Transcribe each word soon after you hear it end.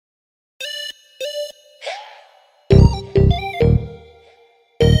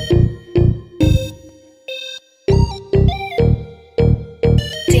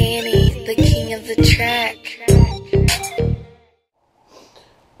the track.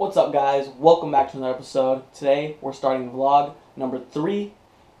 What's up, guys? Welcome back to another episode. Today we're starting vlog number 3,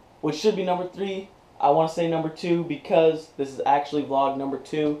 which should be number 3. I want to say number 2 because this is actually vlog number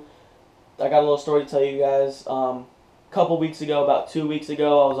 2. I got a little story to tell you guys. A couple weeks ago, about 2 weeks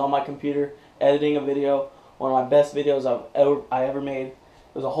ago, I was on my computer editing a video. One of my best videos I ever made. It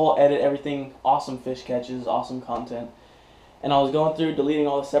was a whole edit, everything, awesome fish catches, awesome content. And I was going through deleting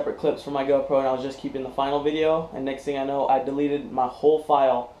all the separate clips from my GoPro, and I was just keeping the final video, and next thing I know, I deleted my whole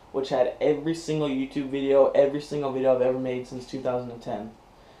file, which had every single YouTube video, every single video I've ever made since 2010.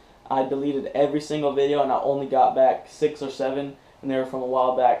 I deleted every single video, and I only got back 6 or 7, and they were from a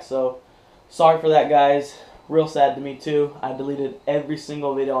while back. So sorry for that, guys. Real sad to me too. I deleted every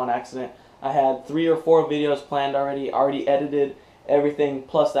single video on accident. I had 3 or 4 videos planned already edited, everything,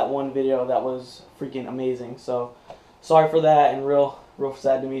 plus that one video that was freaking amazing. So sorry for that, and real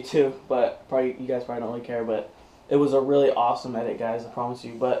sad to me too, but you guys probably don't really care, but it was a really awesome edit, guys, I promise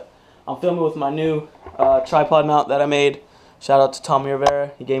you. But I'm filming with my new tripod mount that I made. Shout out to Tommy Rivera,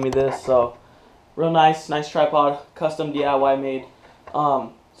 he gave me this, so real nice tripod, custom DIY made.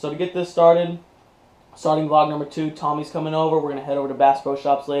 So to get this starting vlog number 2, Tommy's coming over. We're gonna head over to Bass Pro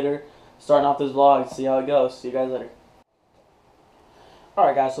Shops later, starting off this vlog, see how it goes. See you guys later.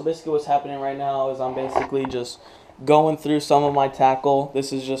 Alright, guys, so basically what's happening right now is I'm basically just going through some of my tackle.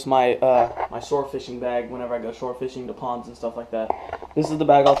 This is just my my shore fishing bag whenever I go shore fishing to ponds and stuff like that. This is the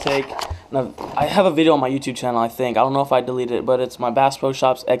bag I'll take. And I have a video on my YouTube channel, I think. I don't know if I deleted it, but it's my Bass Pro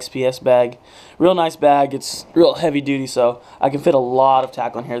Shops XPS bag. Real nice bag. It's real heavy duty, so I can fit a lot of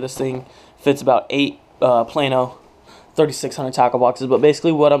tackle in here. This thing fits about 8 Plano 3600 tackle boxes. But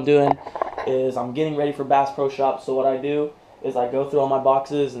basically what I'm doing is I'm getting ready for Bass Pro Shops. So what I do is I go through all my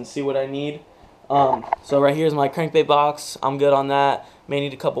boxes and see what I need. So right here's my crankbait box. I'm good on that. May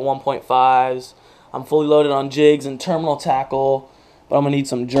need a couple 1.5s. I'm fully loaded on jigs and terminal tackle, but I'm gonna need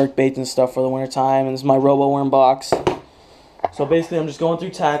some jerk baits and stuff for the winter time. And this is my robo worm box. So basically I'm just going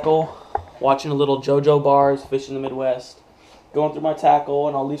through tackle, watching a little JoJo bars, fish in the Midwest, going through my tackle,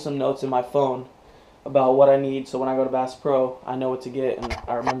 and I'll leave some notes in my phone about what I need, so when I go to Bass Pro I know what to get, and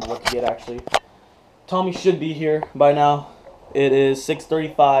I remember what to get actually. Tommy should be here by now. It is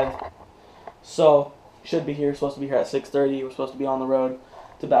 6:35. So, should be here, supposed to be here at 6:30. We're supposed to be on the road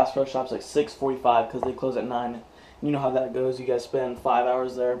to Bass Pro Shops like 6:45 because they close at 9. You know how that goes. You guys spend 5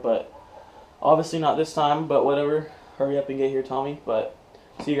 hours there, but obviously not this time, but whatever. Hurry up and get here, Tommy, but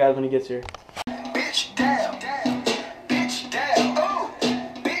see you guys when he gets here. Bitch down, bitch down, oh,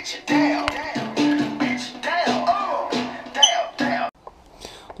 bitch down, bitch down, oh, down.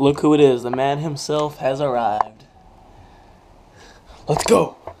 Look who it is. The man himself has arrived. Let's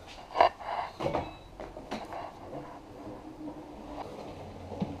go.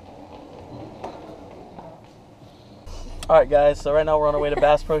 Alright, guys, so right now we're on our way to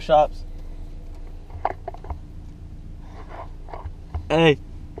Bass Pro Shops. Hey!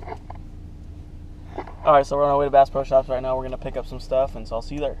 Alright, so we're on our way to Bass Pro Shops right now. We're going to pick up some stuff, and so I'll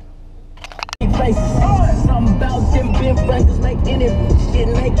see you there.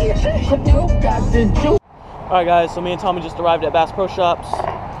 Alright, guys, so me and Tommy just arrived at Bass Pro Shops.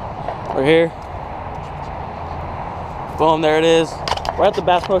 We're here. Boom, there it is. We're at the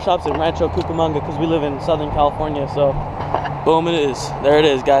Bass Pro Shops in Rancho Cucamonga because we live in Southern California, so boom, it is. There it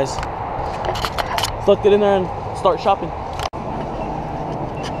is, guys. So let's get in there and start shopping.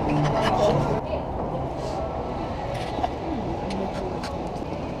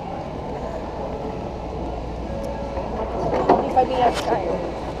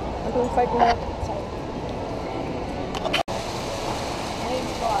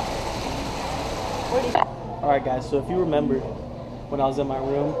 Alright, guys, so if you remember, when I was in my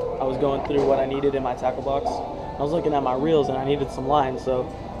room, I was going through what I needed in my tackle box. I was looking at my reels and I needed some lines, so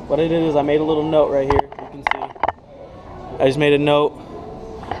what I did is I made a little note right here. You can see I just made a note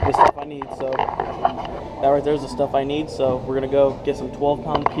of the stuff I need. So that right there is the stuff I need. So we're gonna go get some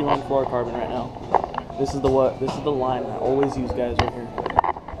 12-pound P-line fluorocarbon right now. This is the line I always use, guys, right here.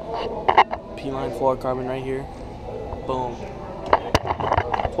 P-line fluorocarbon right here. Boom.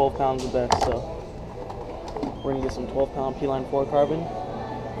 12 pounds the best. So we're gonna get some 12-pound P-line fluorocarbon,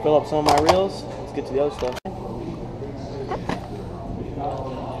 fill up some of my reels. Let's get to the other stuff.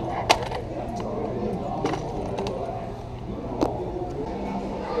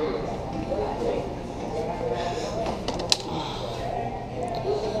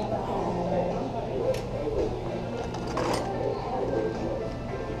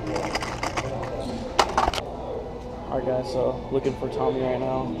 Alright, guys, so looking for Tommy right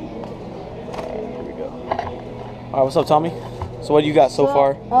now. Here we go. Alright, what's up, Tommy? So what do you got so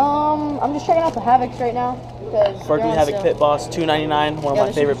far? I'm just checking out the Havocs right now. Berkeley Havoc Pit Boss, $2.99, one of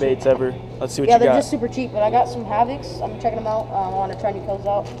my favorite baits ever. Let's see what you got. Yeah, they're just super cheap, but I got some Havocs. I'm checking them out. I want to try new colors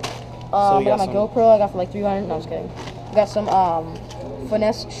out. I got my GoPro. I got for like 300. No, I was kidding. I got some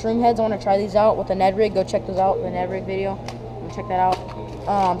finesse shroom heads. I want to try these out with the Ned rig. Go check those out. The Ned rig video. I'm gonna check that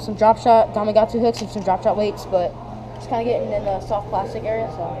out. Some drop shot Damagotsu hooks and some drop shot weights, but just kind of getting in the soft plastic area,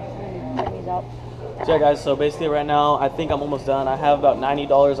 so I'm gonna check these out. So yeah, guys, so basically right now I think I'm almost done. I have about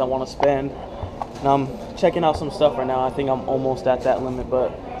 $90 I want to spend, and I'm checking out some stuff right now. I think I'm almost at that limit,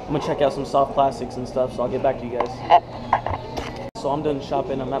 but I'm gonna check out some soft plastics and stuff, so I'll get back to you guys. So I'm done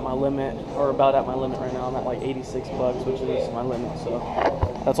shopping. I'm at my limit, or about at my limit right now. I'm at like 86 bucks, which is my limit. So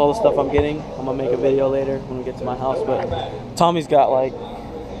that's all the stuff I'm getting. I'm gonna make a video later when we get to my house, but Tommy's got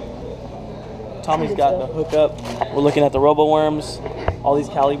the hookup. We're looking at the robo worms. All these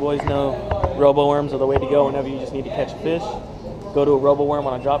Cali boys know robo worms are the way to go whenever you just need to catch a fish. Go to a robo worm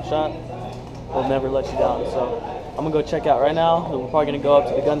on a drop shot. They'll never let you down. So I'm gonna go check out right now. We're probably gonna go up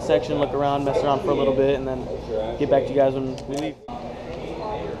to the gun section, look around, mess around for a little bit, and then get back to you guys when we leave.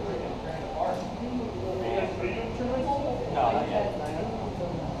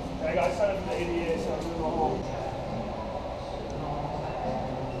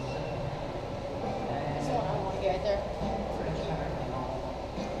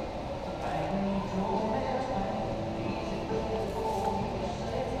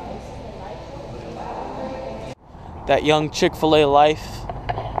 That young Chick-fil-A life.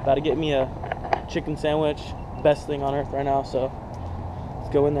 About to get me a chicken sandwich. Best thing on earth right now, so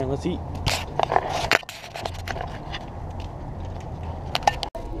let's go in there and let's eat.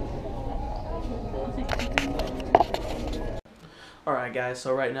 Alright guys,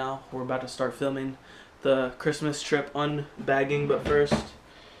 so right now we're about to start filming the Christmas trip unbagging, but first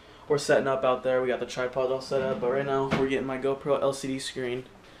we're setting up out there. We got the tripod all set up, but right now we're getting my GoPro LCD screen.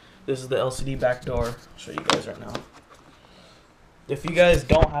 This is the LCD back door. I'll show you guys right now. If you guys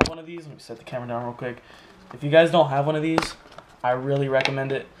don't have one of these, let me set the camera down real quick. If you guys don't have one of these, I really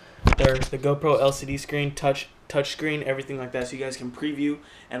recommend it. They're the GoPro LCD screen, touch screen, everything like that, so you guys can preview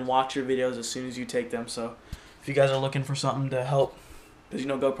and watch your videos as soon as you take them. So if you guys are looking for something to help, because you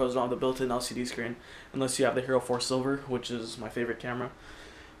know GoPros don't have the built-in LCD screen unless you have the Hero 4 Silver, which is my favorite camera.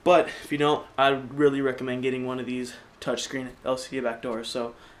 But if you don't, I really recommend getting one of these touchscreen LCD back doors.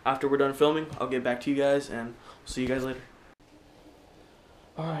 So after we're done filming, I'll get back to you guys and see you guys later.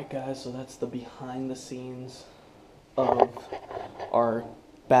 Alright guys, so that's the behind the scenes of our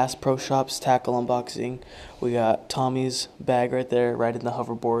Bass Pro Shops tackle unboxing. We got Tommy's bag right there, right in the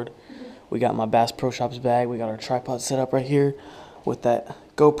hoverboard. We got my Bass Pro Shops bag. We got our tripod set up right here with that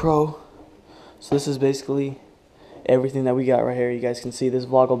GoPro. So this is basically everything that we got right here. You guys can see this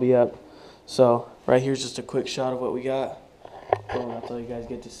vlog will be up. So right here's just a quick shot of what we got. Boom, that's all you guys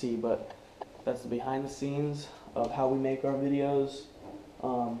get to see, but that's the behind the scenes of how we make our videos.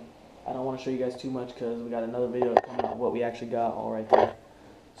 I don't want to show you guys too much because we got another video coming out of what we actually got all right there.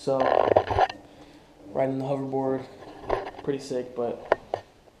 So, riding the hoverboard, pretty sick, but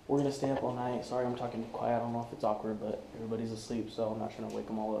we're going to stay up all night. Sorry I'm talking quiet, I don't know if it's awkward, but everybody's asleep, so I'm not trying to wake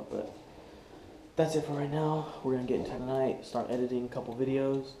them all up. But that's it for right now. We're going to get into the night, start editing a couple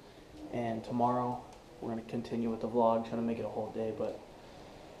videos, and tomorrow we're going to continue with the vlog, trying to make it a whole day. But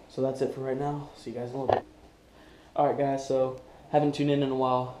so that's it for right now. See you guys in a little bit. Alright guys, so haven't tuned in a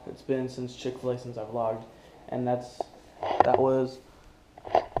while. It's been since Chick-fil-A since I vlogged, and that was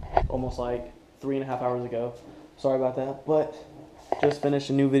almost like 3.5 hours ago. Sorry about that, but just finished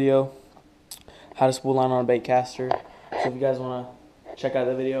a new video, how to spool line on a bait caster. So if you guys want to check out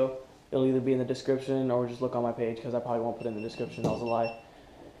that video, it'll either be in the description or just look on my page, because I probably won't put it in the description. That was a lie.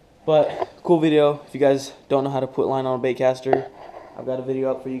 But cool video. If you guys don't know how to put line on a bait caster, I've got a video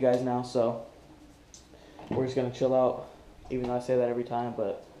up for you guys now. So we're just gonna chill out. Even though I say that every time,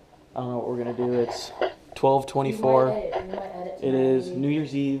 but I don't know what we're gonna do. It's 12:24. It is New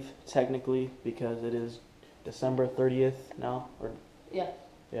Year's Eve technically, because it is December 30th now, or yeah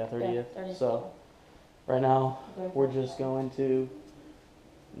 30th. Yeah, so right now we're just going to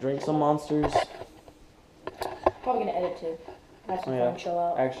drink some monsters. Probably gonna edit too. Have some fun, chill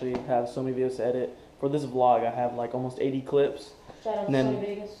out. I actually have so many videos to edit. For this vlog, I have like almost 80 clips. Shout out and to then Sony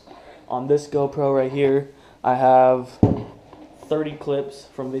Vegas. On this GoPro right here, I have 30 clips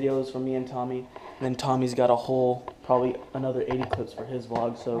from videos from me and Tommy. And then Tommy's got a whole, probably another 80 clips for his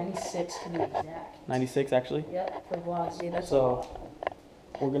vlog. So 96 to be exact. 96 actually? Yep, for vlogs. See, that's so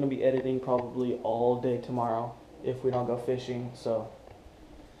we're going to be editing probably all day tomorrow if we don't go fishing. So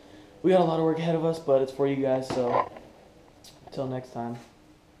we got a lot of work ahead of us, but it's for you guys. So until next time,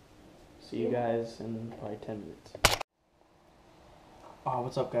 see you guys in probably 10 minutes.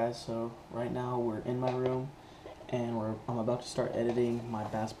 What's up, guys? So right now we're in my room, and I'm about to start editing my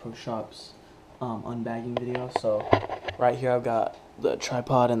Bass Pro Shops unbagging video. So right here I've got the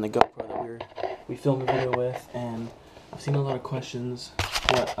tripod and the GoPro that we filmed the video with, and I've seen a lot of questions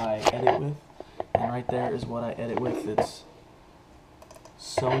what I edit with, and right there is what I edit with. It's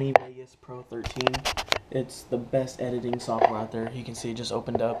Sony Vegas Pro 13. It's the best editing software out there. You can see it just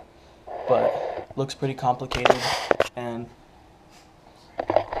opened up, but looks pretty complicated, and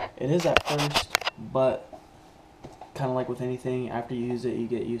it is at first, but kind of like with anything, after you use it, you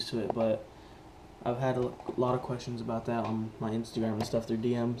get used to it. But I've had a lot of questions about that on my Instagram and stuff through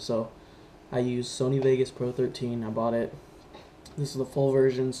DM, so I use Sony Vegas Pro 13. I bought it. This is the full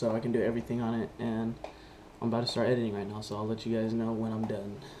version, so I can do everything on it, and I'm about to start editing right now, so I'll let you guys know when I'm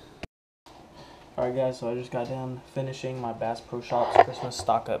done. Alright guys, so I just got done finishing my Bass Pro Shops Christmas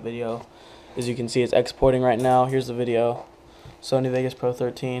stock up video. As you can see, it's exporting right now. Here's the video. Sony Vegas Pro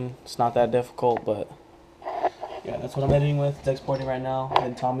 13. It's not that difficult, but yeah, that's what I'm editing with. It's exporting right now.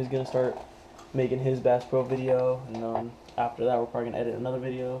 Then Tommy's gonna start making his Bass Pro video, and then after that we're probably gonna edit another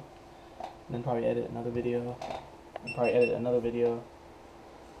video, and then probably edit another video, and probably edit another video,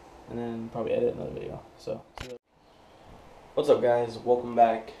 and then probably edit another video. So what's up, guys? Welcome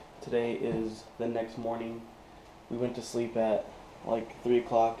back. Today is the next morning. We went to sleep at like 3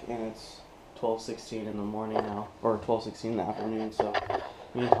 o'clock, and it's 12:16 in the morning now, or 12:16 in the afternoon. So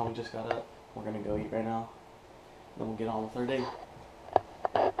me and Tommy just got up. We're gonna go eat right now, then we'll get on with our day.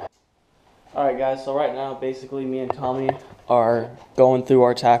 Alright guys, so right now basically me and Tommy are going through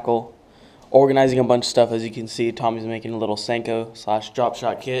our tackle, organizing a bunch of stuff. As you can see, Tommy's making a little Senko / drop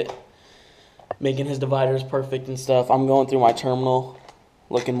shot kit, making his dividers perfect and stuff. I'm going through my terminal,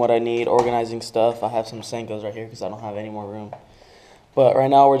 looking what I need, organizing stuff. I have some Senkos right here because I don't have any more room. But right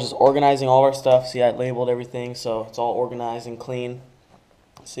now we're just organizing all our stuff. See, I labeled everything, so it's all organized and clean.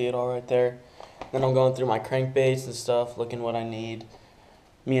 See it all right there. Then I'm going through my crankbaits and stuff, looking what I need.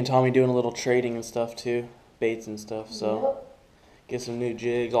 Me and Tommy doing a little trading and stuff too, baits and stuff. So get some new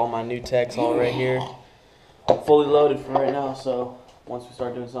jigs, all my new techs all right here. I'm fully loaded for right now, so once we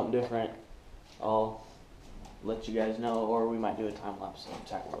start doing something different, I'll let you guys know, or we might do a time lapse of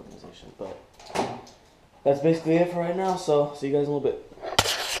tackle organization. But that's basically it for right now, so see you guys in a little bit.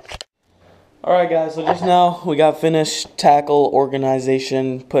 Alright guys, so just now we got finished tackle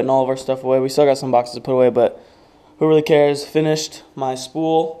organization, putting all of our stuff away. We still got some boxes to put away, but who really cares? Finished my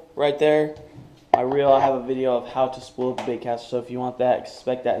spool right there. My reel, I have a video of how to spool up a bait caster, so if you want that,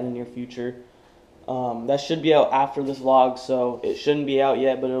 expect that in the near future. That should be out after this vlog, so it shouldn't be out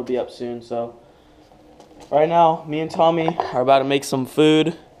yet, but it'll be up soon. So right now, me and Tommy are about to make some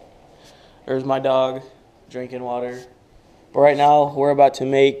food. There's my dog drinking water. But right now, we're about to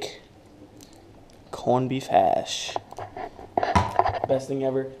make corned beef hash. Best thing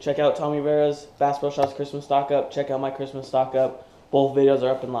ever. Check out Tommy Rivera's Bass Pro Shops Christmas stock up. Check out my Christmas stock up. Both videos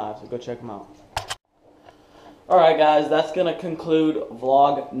are up and live, so go check them out. Alright guys, that's going to conclude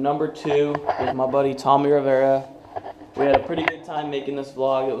vlog number 2 with my buddy Tommy Rivera. We had a pretty good time making this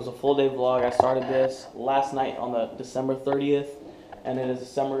vlog. It was a full day vlog. I started this last night on the December 30th, and it is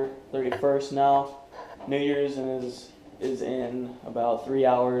December 31st now. New Year's is in about 3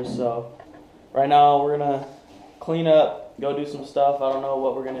 hours, so right now we're going to clean up, go do some stuff. I don't know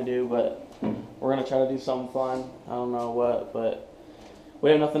what we're going to do, but we're going to try to do something fun. I don't know what, but we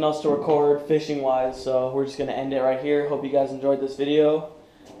have nothing else to record fishing-wise, so we're just going to end it right here. Hope you guys enjoyed this video.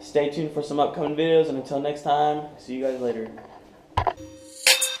 Stay tuned for some upcoming videos, and until next time, see you guys later.